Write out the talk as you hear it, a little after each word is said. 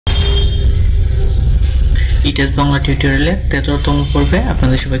ইটেস বাংলা টিউটোরিয়ালে 13তম পর্বে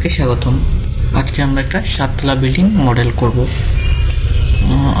আপনাদের সবাইকে স্বাগতম। আজকে আমরা একটা 7তলা বিল্ডিং মডেল করব।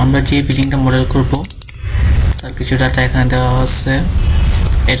 আমরা যে বিল্ডিংটা মডেল করব তার কিছু ডাটা এখানে দেওয়া আছে।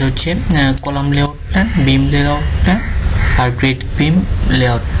 এটা হচ্ছে কলাম লেআউট প্ল্যান, বিম লেআউট প্ল্যান আর গ্রিড বিম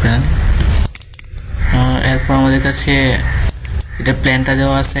লেআউট প্ল্যান। এরপর আমাদের কাছে এটা প্ল্যানটা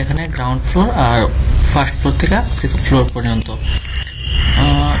দেওয়া আছে এখানে গ্রাউন্ড ফ্লোর আর ফার্স্ট ফ্লোর থেকে 6th ফ্লোর পর্যন্ত।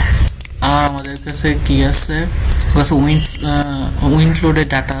 আর আমাদের কাছে কি আছে, উইন্ড লোডের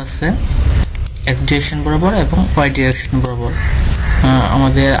ডাটা আছে এক্স ডিরেকশন বরাবর এবং ওয়াই ডিরেকশন বরাবর।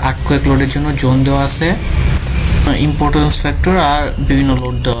 আমাদের আর্থকোয়েক লোডের জন্য জোন দেওয়া আছে, ইম্পর্টেন্স ফ্যাক্টর আর বিভিন্ন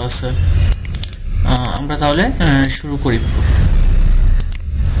লোড দেওয়া আছে। আমরা তাহলে শুরু করি।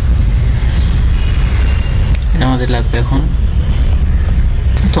 এটা আমাদের লাগবে এখন।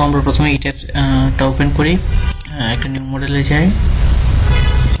 তো আমরা প্রথমে এই টাইপটা ওপেন করি, একটা নিউ মডেলে যাই,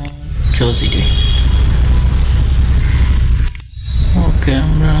 ওকে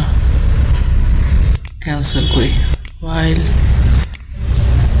আমরা ক্যান্সেল করি। ফাইল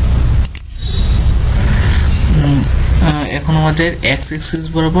এখন আমাদের এক্স অ্যাক্সিস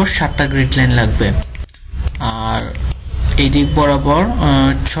বরাবর 7টা গ্রিড লাইন লাগবে আর এই দিক বরাবর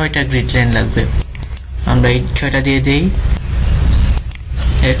 6টা গ্রিড লাইন লাগবে। আমরা এই 6টা দিয়ে দেই।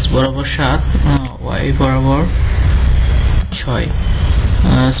 এক্স বরাবর 7, ওয়াই বরাবর 6।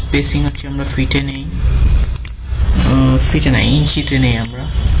 স্পেসিং হচ্ছে আমরা ফিটে নেই, ইঞ্চিতে নেই আমরা।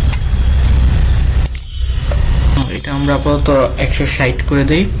 এটা আমরা আপাতত 160 করে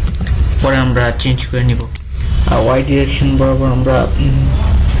দেই, পরে আমরা চেঞ্জ করে নিব। আর ওয়াই ডিরেকশন বরাবর আমরা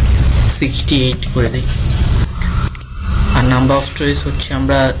 68 করে দেই। আর নাম্বার অফ স্টোরিজ হচ্ছে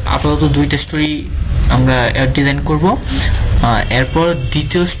আমরা আপাতত 2টা স্টোরি আমরা ডিজাইন করব, এরপর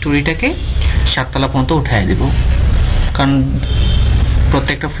দ্বিতীয় স্টোরিটাকে 7তলা পর্যন্ত উঠায় দেব, কারণ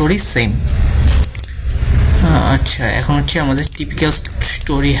প্রত্যেকটা ফ্লোরই সেম। আচ্ছা, এখন হচ্ছে আমাদের টিপিক্যাল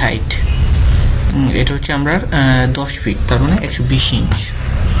স্টোরি হাইট। এটা হচ্ছে আমরা 10 ফিট, তার মানে 120 ইঞ্চ।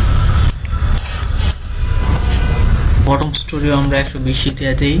 বটম স্টোরিও আমরা 120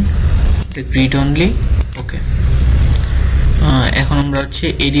 দিয়ে দিই, গ্রিড অনলি। ওকে, এখন আমরা হচ্ছে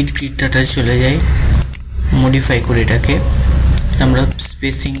এডিট গ্রিড ডাটায় চলে যাই, মডিফাই করে এটাকে। আমরা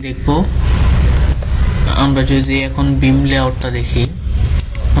স্পেসিং দেখব। আমরা যদি এখন বিম লেআউটটা দেখি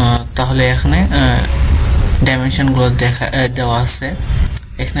তাহলে এখানে ডাইমেনশনগুলো দেওয়া আছে।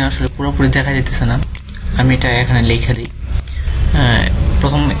 এখানে আসলে পুরোপুরি দেখা যেতেছে না, আমি এটা এখানে লিখে দিই।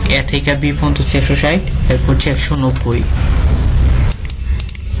 প্রথম এ থেকে বি পর্যন্ত হচ্ছে 160, এরপর হচ্ছে 190,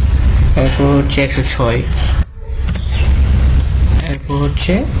 এরপর হচ্ছে 106, এরপর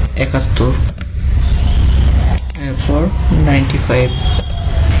হচ্ছে 71, এরপর 95,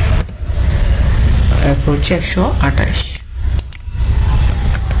 এরপর হচ্ছে 128।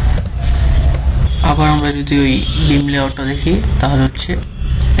 আবার আমরা যদি ওই বিম লেআউটটা দেখি তাহলে হচ্ছে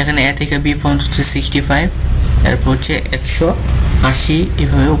এখানে এ থেকে বি পর্যন্ত হচ্ছে 65, এরপর হচ্ছে 180,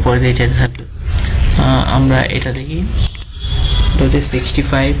 এভাবে উপরে দিয়ে যেতে থাকবে। আমরা এটা দেখি, এটা হচ্ছে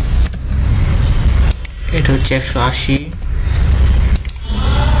 65, এটা হচ্ছে 180,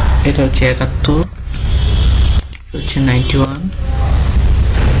 এটা হচ্ছে 71, হচ্ছে 91,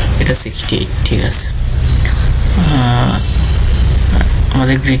 এটা 68। ঠিক আছে,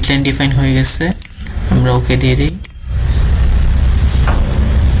 আমাদের গ্রিড লাইন ডিফাইন হয়ে গেছে, আমরা ওকে দিয়ে দিই।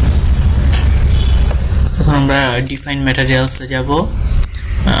 এখন আমরা ডিফাইন ম্যাটেরিয়ালসে যাব।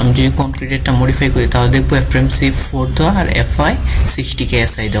 আমি যদি কনক্রিটেরটা মডিফাই করি তাহলে দেখবো এফএমসি 4 দেওয়া আর এফআই 60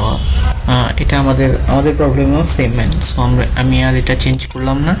 KSI দেওয়া। এটা আমাদের প্রবলেমও সেম। সো আমি আর এটা চেঞ্জ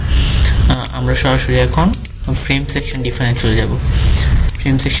করলাম না, আমরা সরাসরি এখন ফ্রেম সেকশন ডিফাইনে চলে যাব।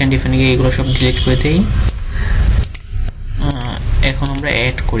 ফ্রেম সেকশন ডিফাইনে গিয়ে এগুলো সব ডিলিট করে দেই। এখন আমরা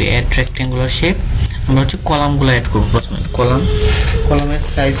অ্যাড করি, অ্যাড রেক্ট্যাঙ্গুলার শেপ। আমরা হচ্ছে কলামগুলো অ্যাড করব। প্রথমে কলামের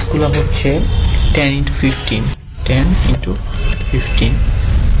সাইজগুলো হচ্ছে 10x15, 10x15।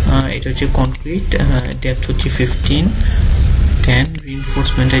 এটা হচ্ছে কনক্রিট, ডেপথ হচ্ছে 15, 10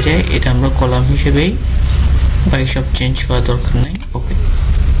 রিইনফোর্সমেন্টে যায়। এটা আমরা কলাম হিসেবেই, বাকি সব চেঞ্জ করার দরকার নেই। ওকে,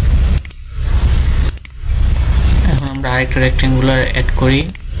 এখন আমরা আরেকটা রেক্ট্যাঙ্গুলার অ্যাড করি,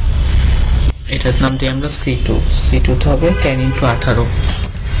 এটার নাম দিই আমরা C2 তে হবে 10x18।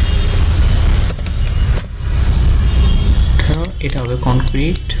 এটা হবে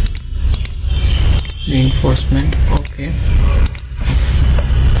কনক্রিট রিইনফোর্সমেন্ট। ওকে,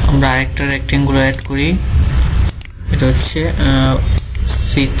 আমরা আরেকটা রেক্ট্যাঙ্গুলার অ্যাড করি, এটা হচ্ছে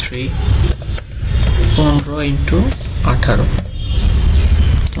C3 15x18।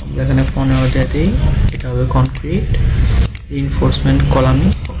 আমরা এখানে 15 দিয়ে দিই, এটা হবে কনক্রিট রিইনফোর্সমেন্ট কলামে।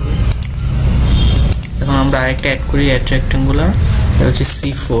 এখন আমরা আরেকটা অ্যাড করি, অ্যাড রেক্ট্যাঙ্গুলার এটা হচ্ছে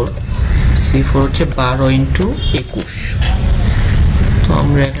C4 হচ্ছে 12 ইন্টু 21। তো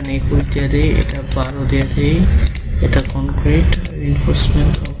আমরা এখানে 21 দিয়ে দিই, এটা 12 দিয়ে দিই, এটা কনক্রিট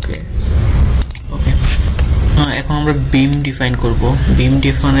রিইনফোর্সমেন্ট। ওকে ওকে, এখন আমরা বিম ডিফাইন করব। বিম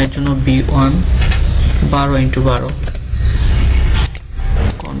ডিফাইনের জন্য B1 12 ইন্টু 12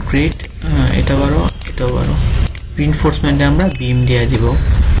 কনক্রিট, এটা 12 এটাও 12। রিইনফোর্সমেন্টে আমরা বিম দিয়ে দিব।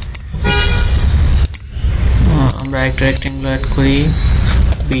 আমরা একটা রেক্ট্যাঙ্গেল অ্যাড করি,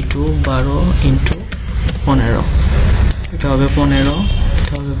 B2 12 ইন্টু 15, এটা হবে 15,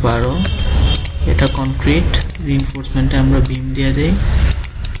 এটা হবে 12, এটা কনক্রিট। রিইনফোর্সমেন্টে আমরা বিম দিয়ে দেই।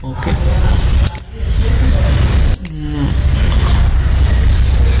 ওকে,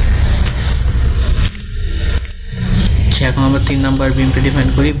 এখন আমরা 3 নাম্বার বিমটা ডিফাইন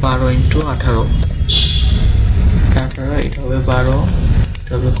করি, 12 ইন্টু 18, এটা হবে 12,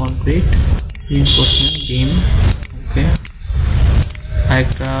 এটা হবে কনক্রিট রিইনফোর্সমেন্ট বিম। ওকে,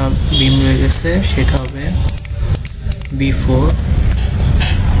 আরেকটা বিম রয়ে গেছে, সেটা হবে B4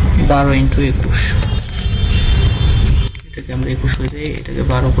 12 ইন্টু 21, এটাকে আমরা 21 করে দিই, এটাকে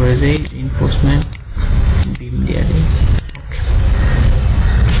 12 করে দিই, রিইনফোর্সমেন্ট বিম দিয়ে দিই।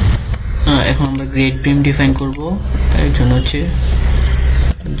 এখন আমরা গ্রেড বিম ডিফাইন করব। এর জন্য হচ্ছে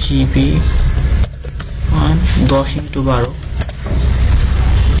GB1 10 ইন্টু 12,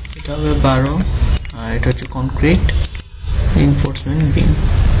 এটা হবে 12, আর এটা হচ্ছে কনক্রিট রিইনফোর্সমেন্ট বিম।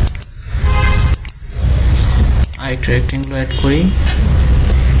 আরেকটা রেক্ট্যাঙ্গেল অ্যাড করি,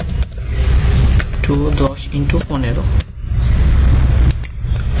 10 ইন্টু 15,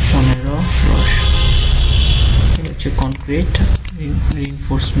 10 এটা হচ্ছে কনক্রিট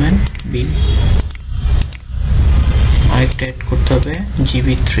রিইনফোর্সমেন্ট বিম। আরেকটা অ্যাড করতে হবে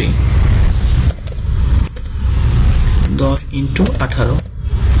GB3 10 ইন্টু 18,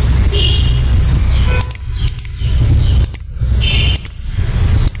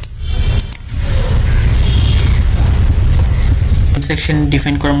 সেকশন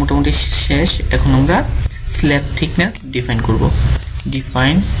ডিফাইন করা মোটামুটি শেষ। এখন আমরা স্ল্যাব থিকনেস ডিফাইন করব।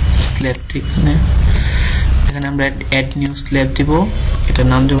 ডিফাইন স্ল্যাব থিকনেস, এখানে আমরা অ্যাড নিউ স্ল্যাব দিব, এটার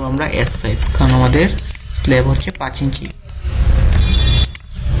নাম দেব আমরা S5, কারণ আমাদের স্ল্যাব হচ্ছে 5 ইঞ্চি।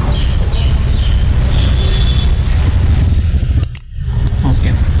 ওকে,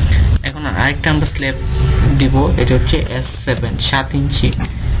 এখন আরেকটা আমরা স্ল্যাব দিব, এটা হচ্ছে S7 7 ইঞ্চি,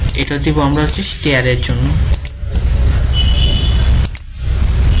 এটা দিব আমরা হচ্ছে স্টেয়ারের জন্য।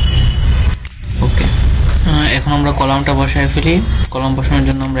 ওকে, এখন আমরা কলামটা বসায় ফেলি। কলাম বসানোর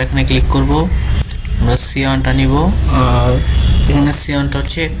জন্য আমরা এখানে ক্লিক করব, আমরা C1টা নিব, আর এখানে C1টা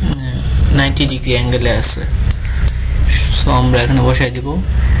হচ্ছে 90 ডিগ্রি অ্যাঙ্গেলে আছে, সো আমরা এখানে বসাই দিব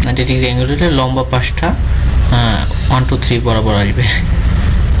 90 ডিগ্রি অ্যাঙ্গেলে। লম্বা পাশটা 1 2 3 বরাবর আসবে।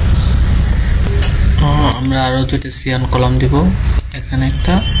 আমরা আরো দুটো C1 কলাম দিব, এখানে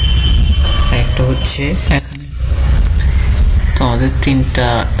একটা হচ্ছে এখানে। তো আমাদের 3টা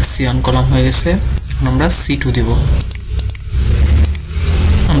C1 কলাম হয়ে গেছে। এখন আমরা C2 দিব,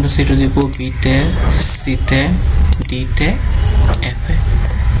 আমরা C2 দিব B তে, C তে, D তে, F এ,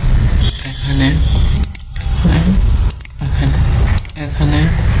 এখানে এখানে এখানে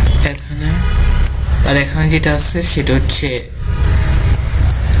এখানে, আর এখানে যেটা আছে সেটা হচ্ছে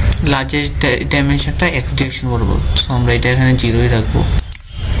লার্জেস্ট ডাইমেনশনটা x ডিরেকশন বরাবর, তো আমরা এটা এখানে 0ই রাখবো।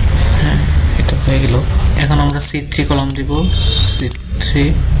 হ্যাঁ, এটা হয়ে গেল। এখন আমরা C3 কলাম দিব, C3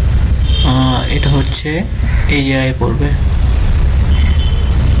 এটা হচ্ছে এই জায়গায় পড়বে,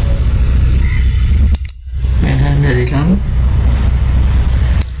 এখানে দিলাম।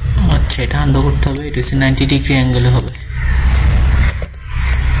 আচ্ছা, এটা আন্ডু করতে হবে, এটা হচ্ছে 90 ডিগ্রি অ্যাঙ্গেলে হবে।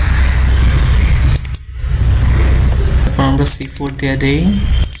 তারপর আমরা C4 দিয়ে দেই,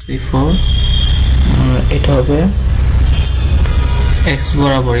 C4 এটা হবে x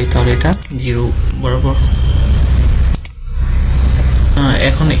বরাবরই, তাহলে এটা 0 বরাবর।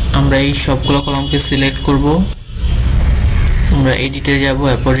 এখন আমরা এই সবগুলো কলামকে সিলেক্ট করব, আমরা এডিটে যাব,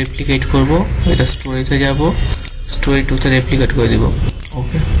 এরপর রেপ্লিকেট করব, এটা স্টোরিতে যাব, স্টোরি 2 তে রেপ্লিকেট করে দিব।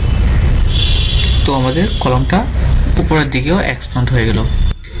 ওকে, তো আমাদের কলামটা উপরের দিকেও এক্সপ্যান্ড হয়ে গেল।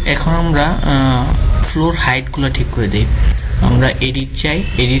 এখন আমরা ফ্লোর হাইটগুলো ঠিক করে দিই। আমরা এডিট চাই,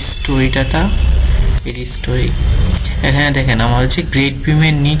 edit story data, edit story. এখানে দেখেন আমার হচ্ছে গ্রেড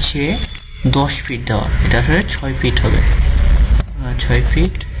বিমের নিচে 10 ফিট দেওয়া, এটা আসলে 6 ফিট হবে, 6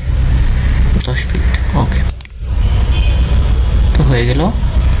 ফিট 10 ফিট। ওকে, তো হয়ে গেল।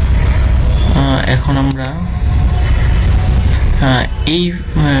 এখন আমরা এই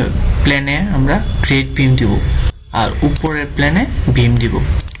প্ল্যানে আমরা গ্রেড বিম দিব, আর উপরের প্ল্যানে বিম দিব।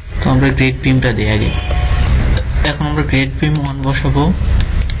 তো আমরা গ্রেড বিমটা দিই আগে। এখন আমরা গ্রেড বিম 1 বসাবো,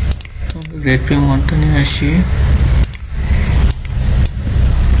 গ্রেড বিম 1টা নিয়ে আসি।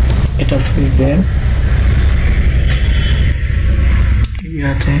 এটা ফিরবে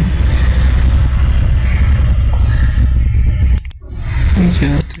ইয়াতে, এই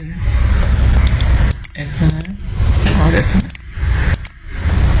জায়গাতে, এখানে আর এখানে,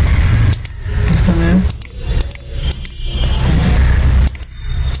 এখানে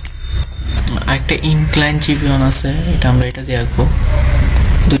একটা ইনক্লাইন জিবি1 আছে, এটা আমরা এটা দিয়ে রাখবো।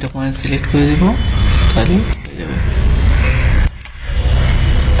 দুইটা পয়েন্ট সিলেক্ট করে দিব, তাহলে হয়ে যাবে।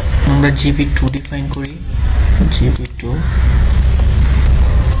 আমরা GB2 ডিফাইন করি, GB2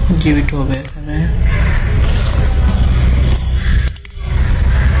 হবে এখানে,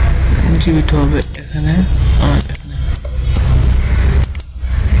 GB2 হবে এখানে আর এখানে।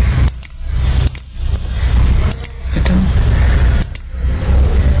 এটা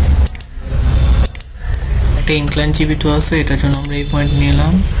একটা ইনক্লাইন GB2 আছে, এটার জন্য আমরা এই পয়েন্ট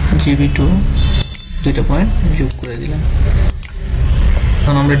নিলাম, GB2 দুইটা পয়েন্ট যোগ করে দিলাম।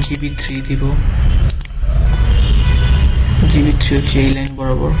 এখন আমরা GB3 দিব, GB3 হচ্ছে এই লাইন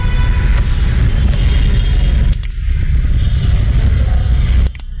বরাবর।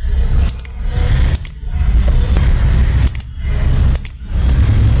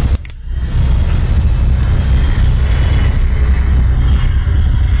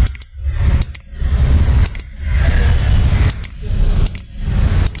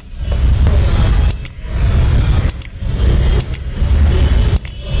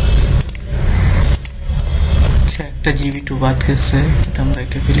 একটা GB2 বাদ গেছে, এটা আমরা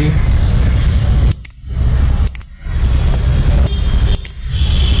একে ফেলি।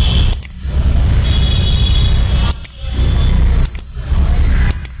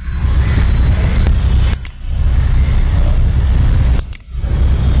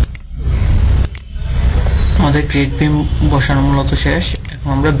 আমাদের গ্রেড বিম বসানো মূলত শেষ, এখন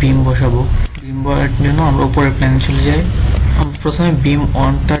আমরা বিম বসাবো। বিম বসানোর জন্য আমরা উপরের প্ল্যানে চলে যাই। আমরা প্রথমে বিম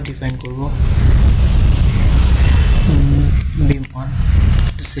অনটা ডিফাইন করব। বিম অন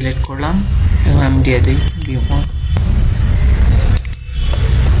সিলেক্ট করলাম, এখন আমি দিয়ে দিই বিম অন,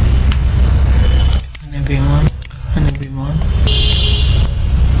 এখানে বিম অন, এখানে বিম অন,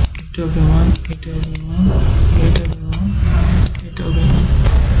 এটাও বিম অন, এটাও বিম অন, এটাও বিম অন, এটাও বিম অন,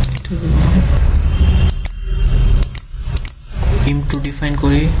 এটাও বিম অন। বিম 2 ডিফাইন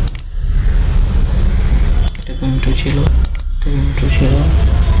করি, এটা বিম 2 ছিল, এটা বিম 2 ছিল।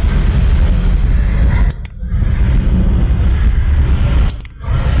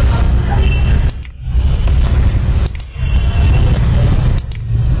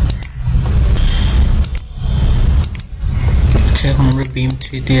 এখন আমরা বিম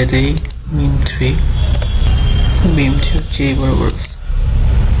 3 দিয়ে দেই, বিম 3 হচ্ছে এই বরাবর।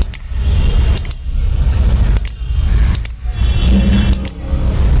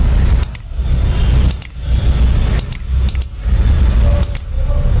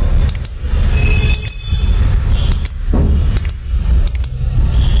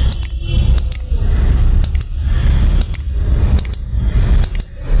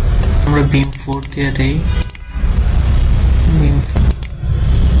 আমরা বিম 4 দিয়ে দেই,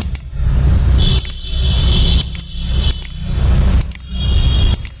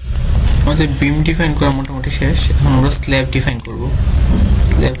 আমাদের বিম ডিফাইন করা মোটামুটি শেষ। এখন আমরা স্ল্যাব ডিফাইন করব।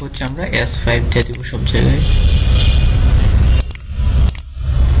 স্ল্যাব হচ্ছে আমরা S5 দিয়ে দিব সব জায়গায়।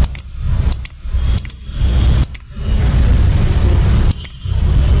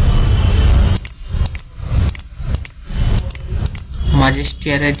 মাঝে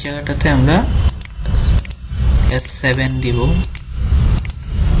স্টিয়ারের জায়গাটাতে আমরা S7 দিব।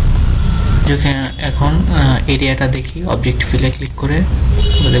 এখন এরিয়াটা দেখি, অবজেক্ট ফিলে ক্লিক করে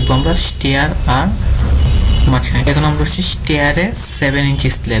দেখবো আমরা স্টিয়ার আর মাঝখানে। এখন আমরা স্টিয়ারে 7 ইঞ্চি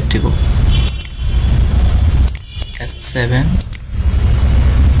স্ল্যাব দিব, S7।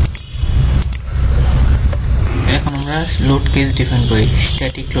 এখন আমরা লোড কেস ডিফাইন করি,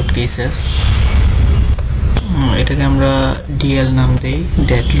 স্ট্যাটিক লোড কেসেস। এটাকে আমরা DL নাম দেই,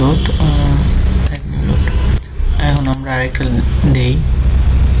 ডেড লোড। এখন আমরা আরেকটা দেই,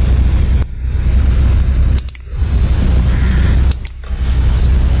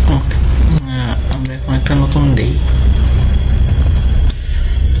 আমরা এখন একটা নতুন দেই,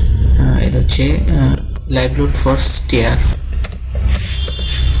 এটা হচ্ছে live load for stair,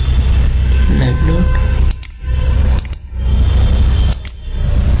 live load.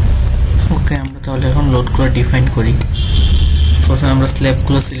 ওকে, আমরা তাহলে এখন লোডগুলো ডিফাইন করি। প্রথমে আমরা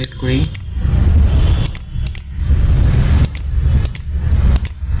স্ল্যাবগুলো সিলেক্ট করি,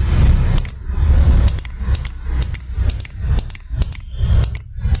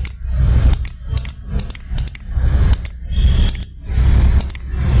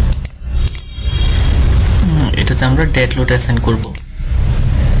 এটাতে আমরা ডেড লোড অ্যাসাইন করব।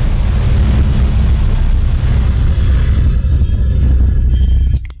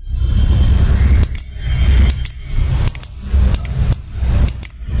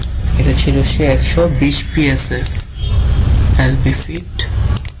 হচ্ছে 120 psf lb ফিট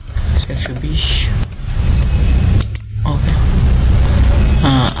 120 ওকে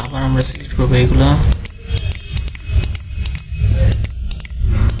আবার আমরা সিলেক্ট করব এগুলা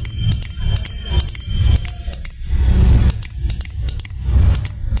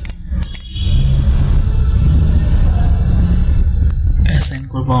অ্যাসাইন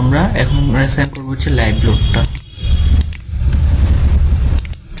করব আমরা এখন আমরা অ্যাসাইন করব হচ্ছে লাইভ লোডটা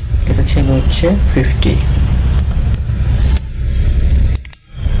এটা ছিল হচ্ছে 50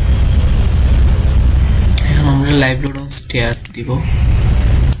 এখন আমরা লাইভ লোড অন স্টেয়ার দিব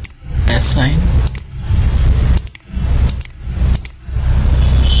অ্যাসাইন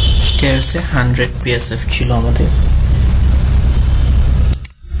স্টেয়ারসে 100 psf ছিল আমাদের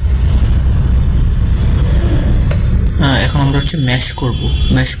এখন আমরা হচ্ছে ম্যাশ করব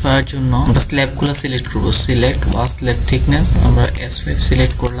ম্যাশ করার জন্য আমরা স্ল্যাবগুলো সিলেক্ট করব সিলেক্ট ওয়াল স্ল্যাব থিকনেস আমরা S5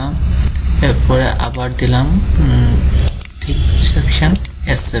 সিলেক্ট করলাম এরপরে আবার দিলাম থিক সেকশন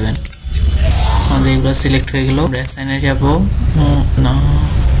S7 আমাদের এগুলো সিলেক্ট হয়ে গেল আমরা অ্যাসাইনে যাব না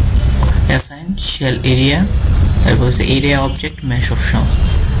অ্যাসাইন শেল এরিয়া এরপর হচ্ছে এরিয়া অবজেক্ট ম্যাশ অপশন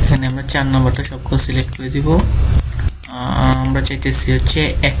এখানে আমরা 4 নাম্বারটা সবগুলো সিলেক্ট করে দিব আমরা চাইতেছি হচ্ছে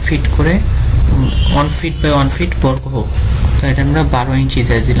 1 ফিট করে 1 ফিট বাই 1 ফিট বর্গ হোক তো এটা আমরা 12 ইঞ্চি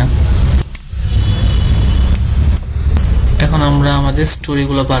দিয়ে দিলাম এখন আমরা আমাদের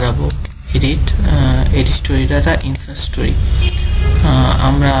স্টোরিগুলো বাড়াবো এডিট স্টোরিটা ইনসার্ট স্টোরি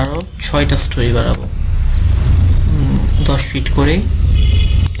আমরা আরো 6টা স্টোরি বাড়াবো 10 ফিট করে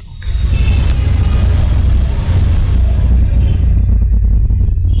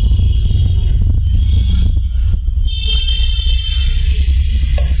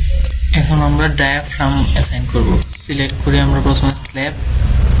এখন আমরা ডায়াফ্রাম অ্যাসাইন করব সিলেক্ট করে আমরা প্রথমে স্ল্যাব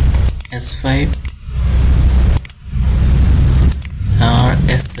S5 আর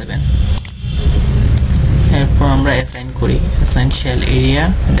S7 এরপর আমরা অ্যাসাইন করি অ্যাসাইন শেল এরিয়া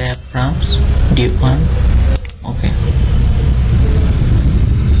ডায়াফ্রামস D1 ওকে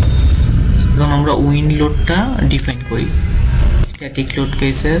এখন আমরা উইন্ড লোডটা ডিফাইন করি স্ট্যাটিক লোড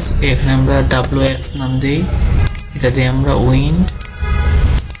কেসেস এখানে আমরা WX নাম দেই এটা দিয়ে আমরা উইন্ড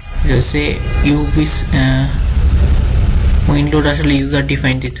जैसे উইন্ড লোড আসলে ইউজার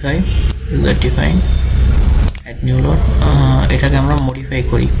ডিফাইন দিতে হয় user define add new load এটাকে আমরা মডিফাই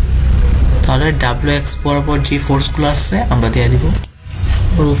করি তাহলে WX বরাবর যে ফোর্সগুলো আছে আমরা দিয়ে দিব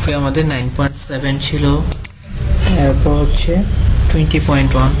রুফে আমাদের 9.7 ছিল এরপর হচ্ছে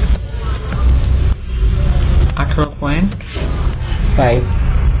 20.1 18.5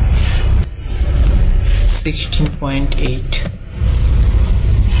 16.8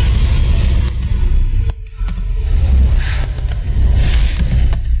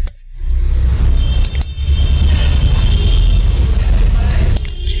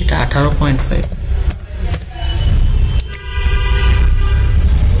 18.5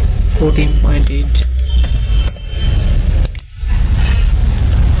 14.8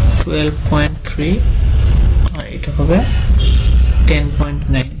 12.3 আর এটা হবে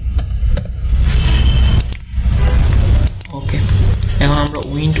 10.9 ওকে এখন আমরা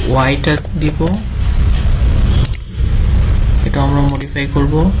উইন্ড ওয়াইটা দিব এটা আমরা মডিফাই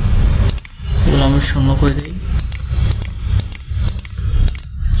করব এগুলো আমরা 0 করে দেই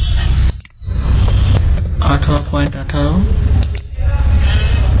 18.18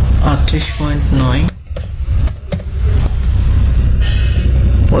 38.9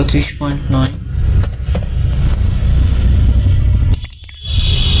 35.9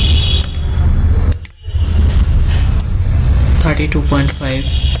 32.5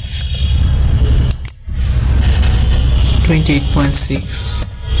 28.6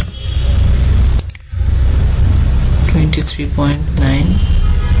 23.9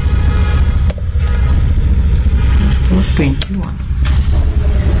 21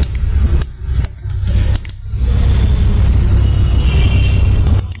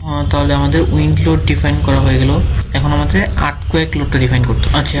 তাহলে আমাদের উইন্ড লোড ডিফাইন করা হয়ে গেল এখন আমাদের আর্থকুয়েক লোডটা ডিফাইন করতে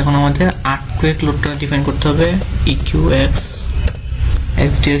হবে আচ্ছা এখন আমাদের আর্থকুয়েক লোডটা ডিফাইন করতে হবে EQX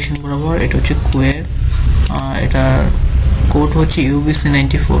x ডিরেকশন বরাবর এটা হচ্ছে কুয়েক এটা কোড হচ্ছে UBC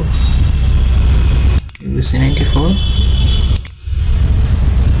 94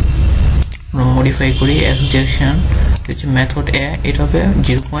 আমরা মডিফাই করি x ডিরেকশন হচ্ছে মেথড এ এটা হবে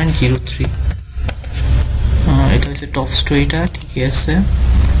 0.03 এটা হচ্ছে টপ স্টোরিটা ঠিক আছে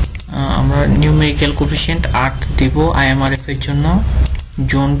আমরা নিউমেরিক্যাল কোএফিশিয়েন্ট 8 দেব IMRF এর জন্য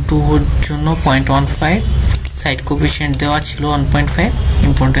জোন 2 এর জন্য 0.15 সাইড কোএফিশিয়েন্ট দেওয়া ছিল 1.5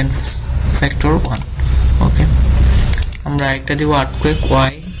 ইম্পর্টেন্ট ফ্যাক্টর 1 ওকে আমরা একটা দেব আর্থকুয়েক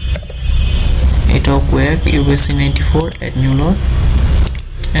y এটাও কুয়েক UBC 94 এড নিউ লোড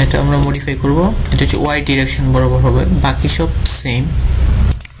এটা আমরা মডিফাই করব, এটা হচ্ছে ওয়াই ডিরেকশন বরাবর হবে, বাকি সব সেম।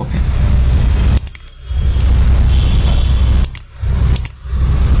 ওকে,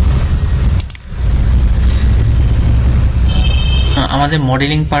 আমাদের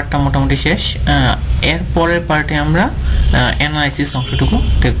মডেলিং পার্টটা মোটামুটি শেষ। এর পরের পার্টে আমরা অ্যানালাইসিস অংশটুকু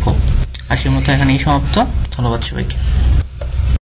দেখব। আজকের মতো এখানেই সমাপ্ত। ধন্যবাদ সবাইকে।